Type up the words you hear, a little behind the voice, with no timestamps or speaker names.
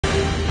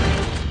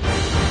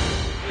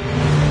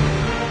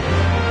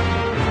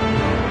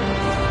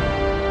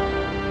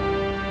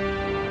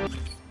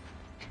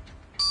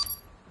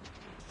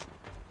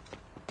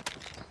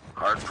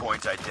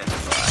Hardpoint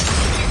identified.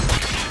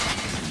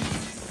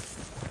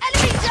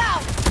 Enemy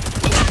down!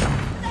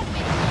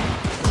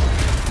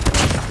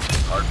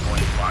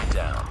 Hardpoint locked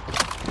down.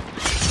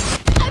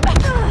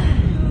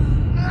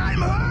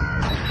 I'm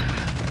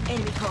hurt!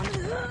 Enemy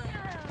corner.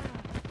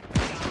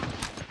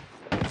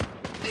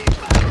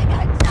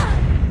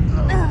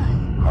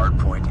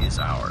 Hardpoint is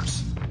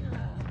ours.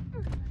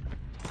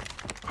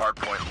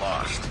 Hardpoint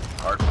lost.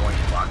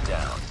 Hardpoint locked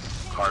down.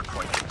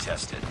 Hardpoint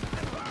contested.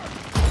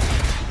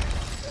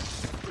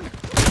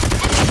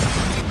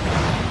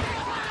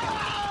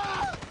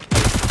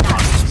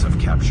 Hostiles have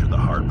captured the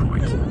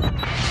hardpoint.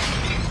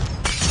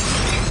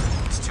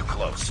 It's too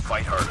close.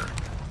 Fight harder.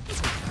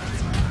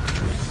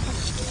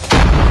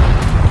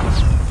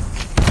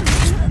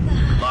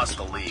 Lost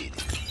the lead.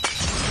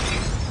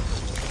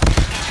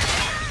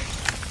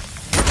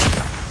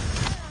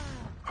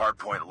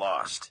 Hardpoint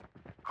lost.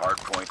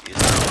 Hardpoint is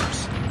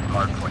ours.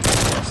 Hardpoint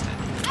contested.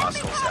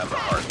 Hostiles have the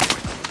hardpoint.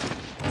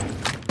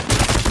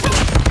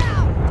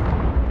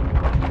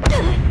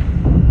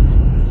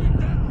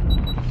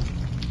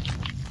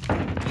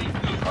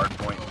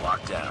 Hardpoint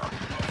locked down.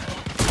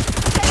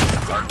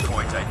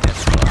 Hardpoint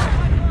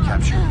identified.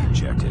 Capture the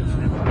objective.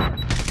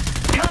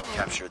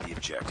 Capture the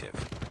objective.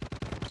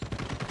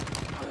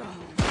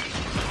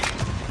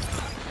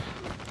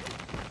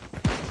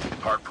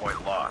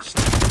 Hardpoint lost.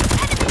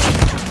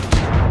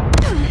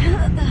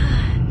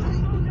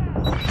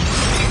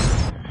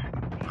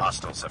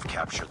 Hostiles have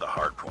captured the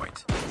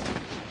hardpoint.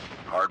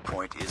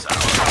 Hardpoint is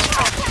ours.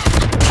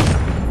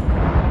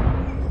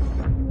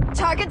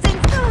 Targets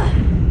in.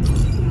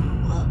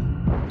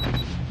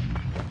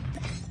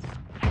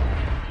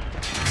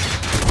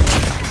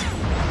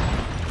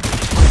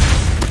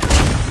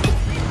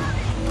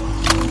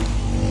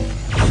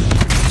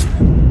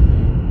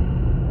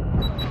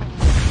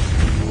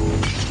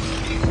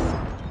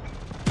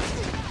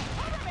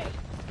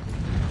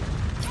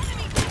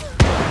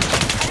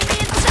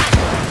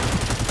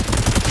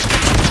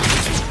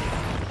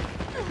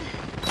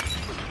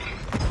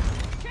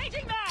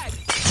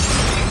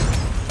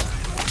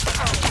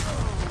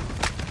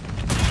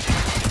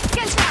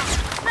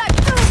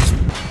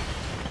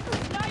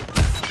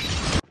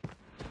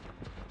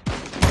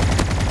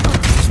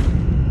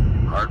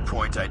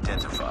 Hardpoint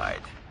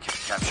identified.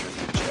 Capture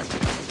the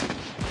objective.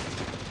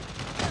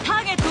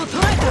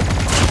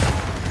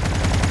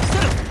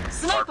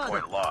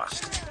 Hardpoint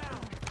lost.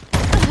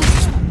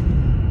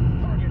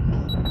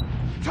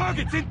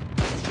 Targets in.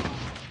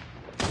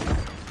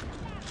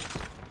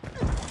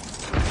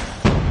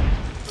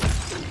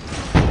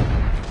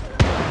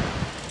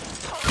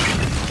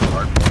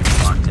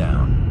 Hardpoint locked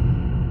down.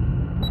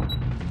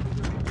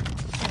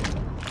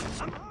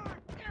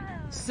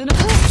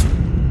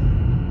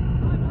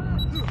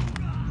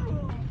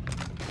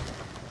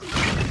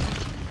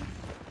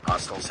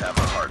 Hostiles have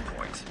a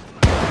hardpoint.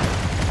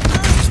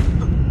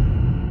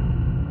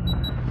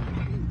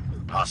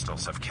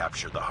 Hostiles have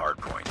captured the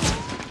hardpoint.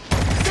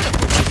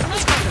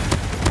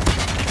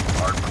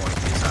 Hardpoint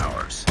is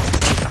ours.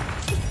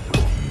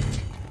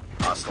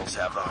 Hostiles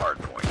have the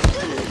hardpoint.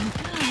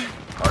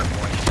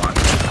 Hardpoint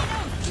locked down.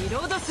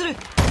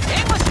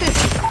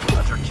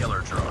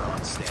 Hunter-killer drone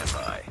on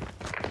standby.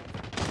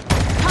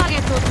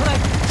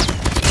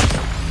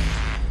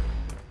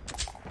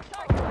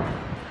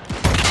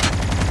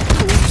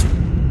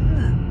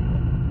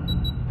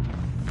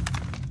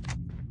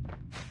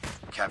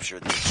 Capture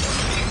the objective.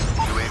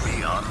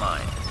 UAV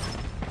online.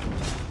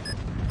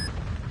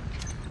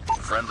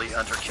 Friendly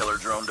hunter-killer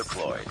drone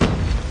deployed.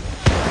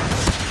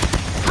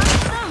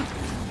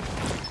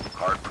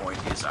 Hardpoint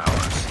is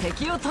ours.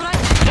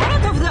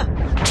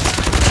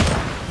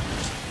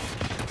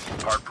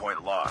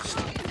 Hardpoint lost.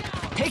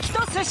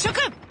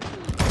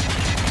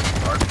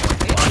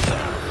 Hardpoint locked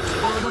down.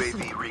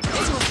 UAV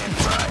recon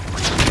standing by.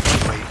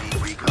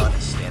 UAV recon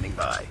is standing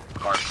by.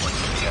 Hardpoint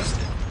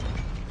contested.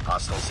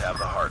 Hostiles have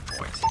the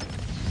hardpoint.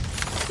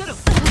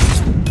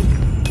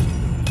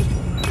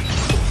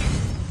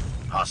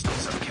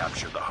 Hostiles have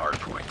captured the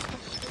hardpoint.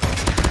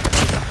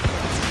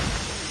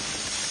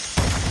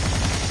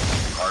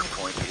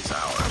 Hardpoint is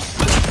ours.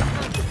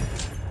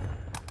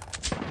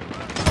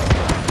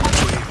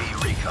 UAV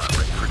recon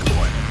ready for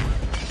deployment.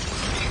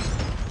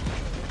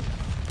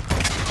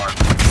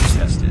 Hardpoint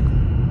contested.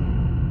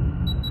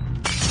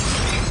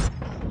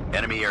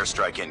 Enemy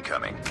airstrike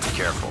incoming. Be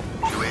careful.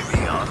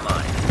 UAV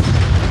online.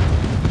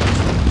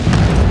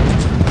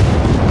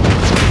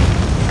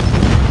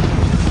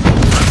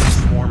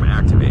 Swarm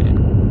activated.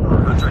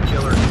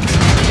 Hunter-killer.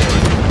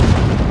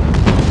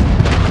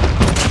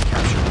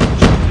 Capture the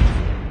objective.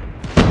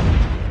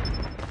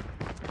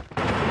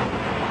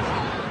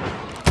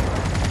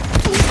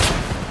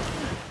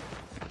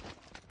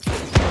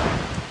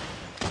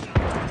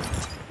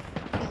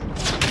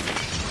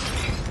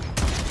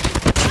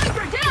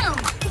 Sniper down!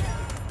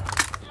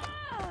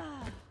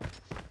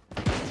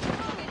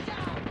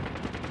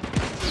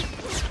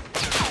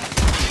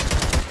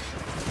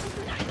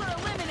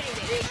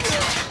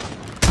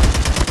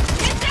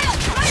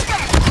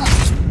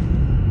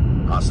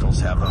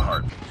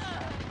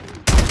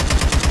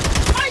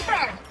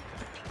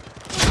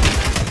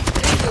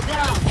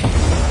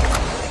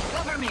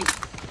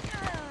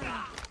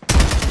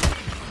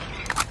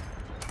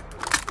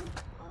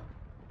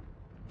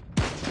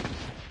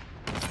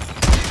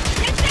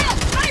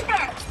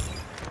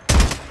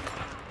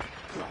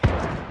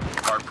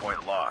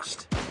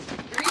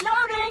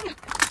 Reloading!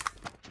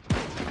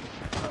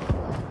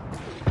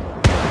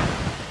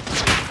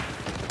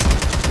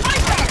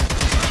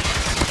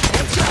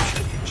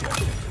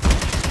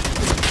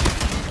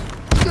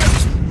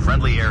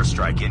 Friendly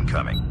airstrike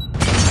incoming.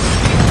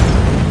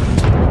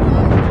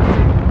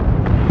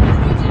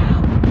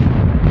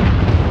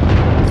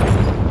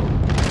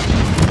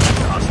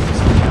 Hostiles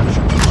have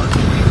captured the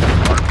hardpoint.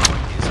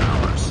 Hardpoint is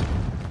ours.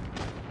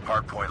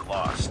 Hardpoint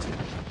lost.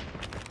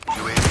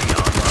 UAV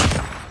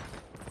online.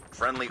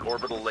 Friendly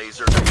orbital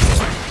laser deployed.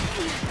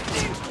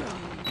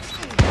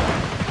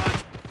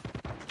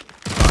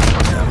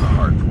 Hostiles have the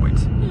hardpoint.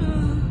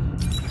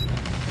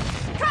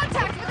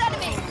 Contact with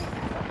enemy!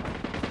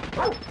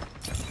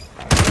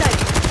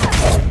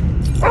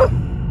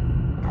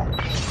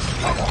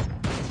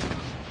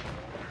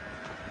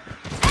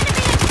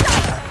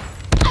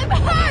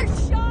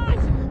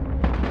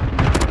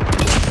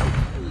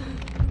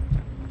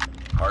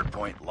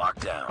 Hardpoint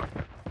locked down.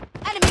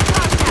 Enemy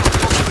contact!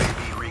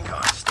 UAV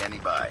recon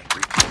standing by.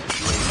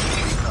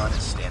 UAV recon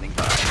is standing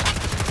by.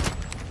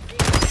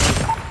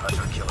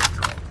 Hunter killer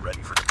drone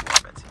ready for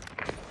deployment.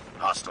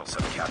 Hostiles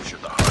have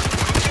captured the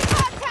hardpoint.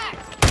 Contact!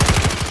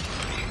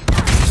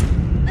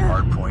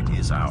 Hardpoint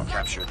is out.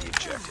 Capture the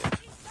objective.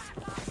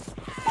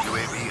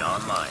 UAV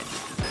online.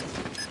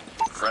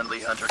 Friendly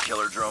hunter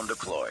killer drone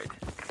deployed.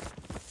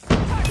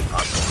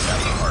 Hostiles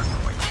have the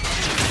hardpoint.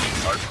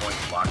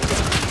 Hardpoint locked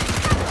down.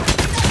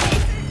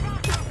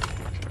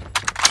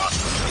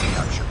 Hostiles have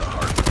captured the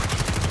hardpoint.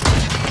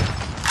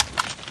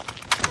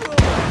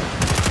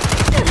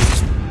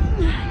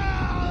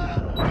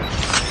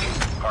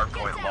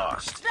 Hardpoint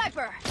lost.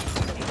 Sniper!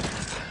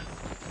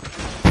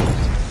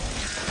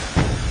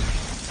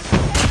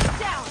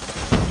 Down!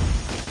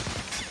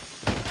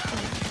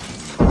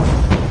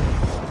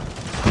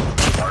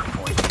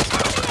 Hardpoint is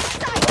ours.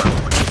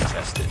 Hardpoint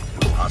contested.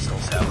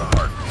 Hostiles have the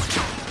hardpoint.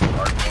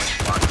 Hardpoint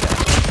locked down.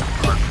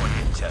 Hardpoint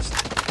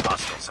contested.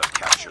 Hostiles have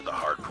captured the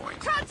hardpoint.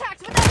 Contact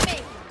with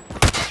enemy!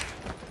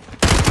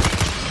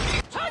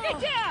 Target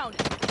down!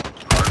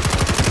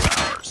 Hardpoint is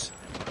ours.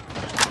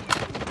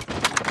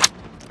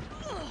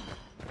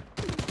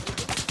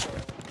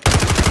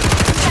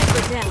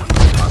 Sniper down!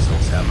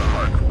 Hostiles have the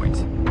hardpoint.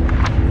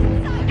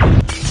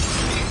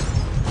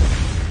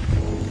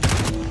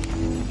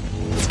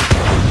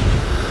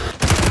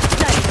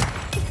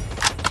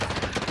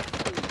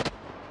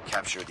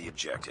 Capture the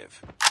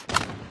objective.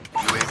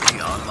 UAV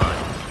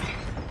online.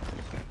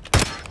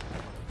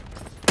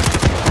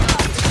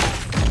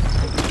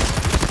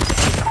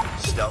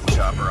 Stealth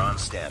chopper on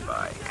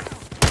standby.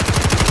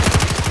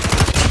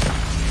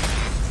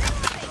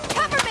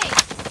 Cover me!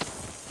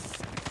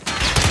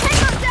 Take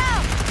them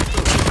down!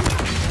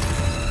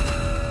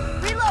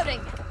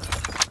 Reloading!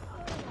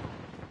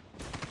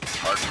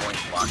 Hardpoint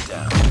locked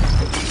down.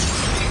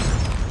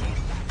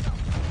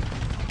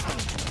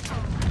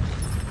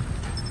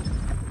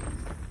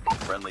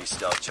 Friendly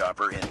stealth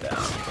chopper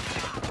inbound.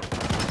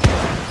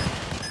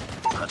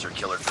 Hunter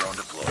killer drone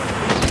deployed.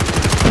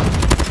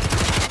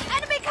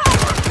 Enemy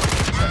contact!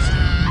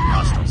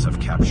 Hostiles have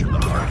captured the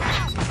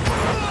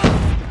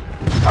hardpoint.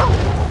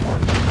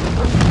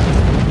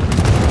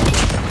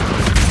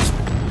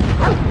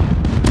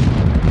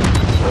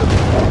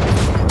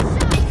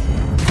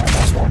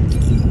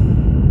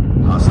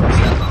 Hostiles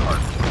have the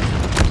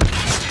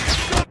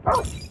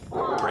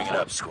hardpoint. Bring it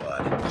up,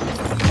 squad.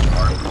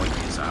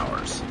 Hardpoint is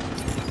ours.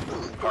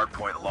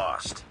 Hardpoint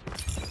lost.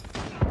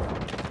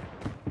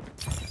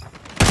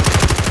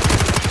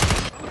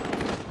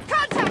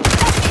 Contact!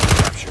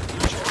 Capture the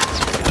objective.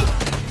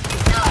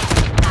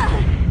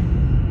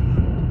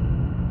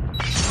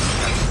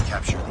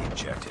 Capture the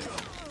objective.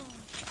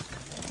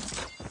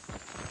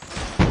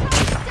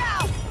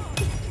 Down!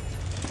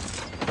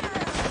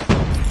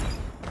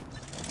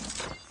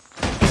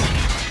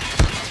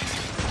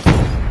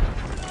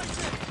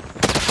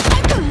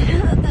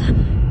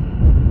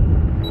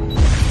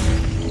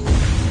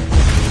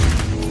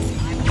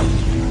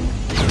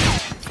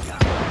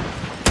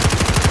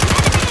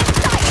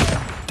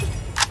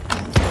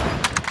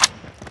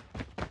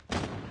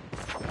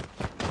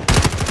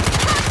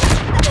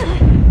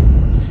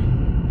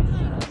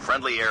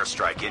 Friendly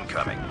airstrike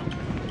incoming.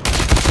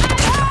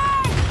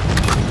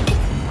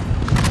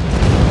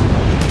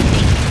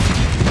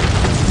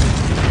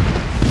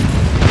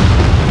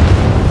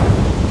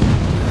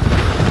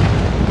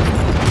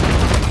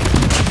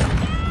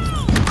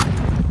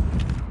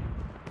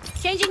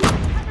 Changing.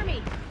 Cover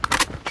me.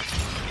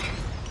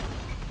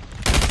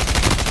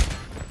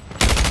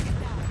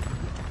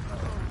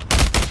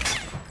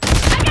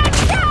 I got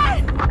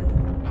shot!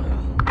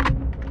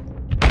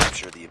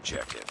 Capture the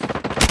objective.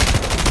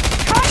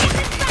 Target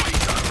in sight!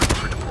 Recon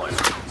for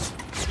deployment.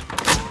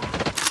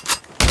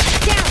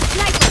 Down,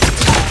 sniper!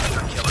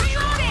 Hunter killer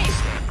drone on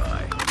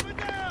standby.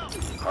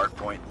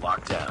 Hardpoint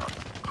locked down.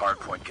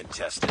 Hardpoint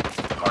contested.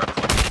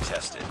 Hardpoint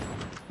contested.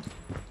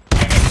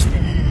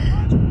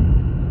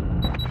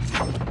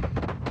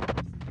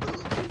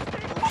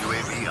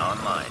 UAV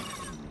online.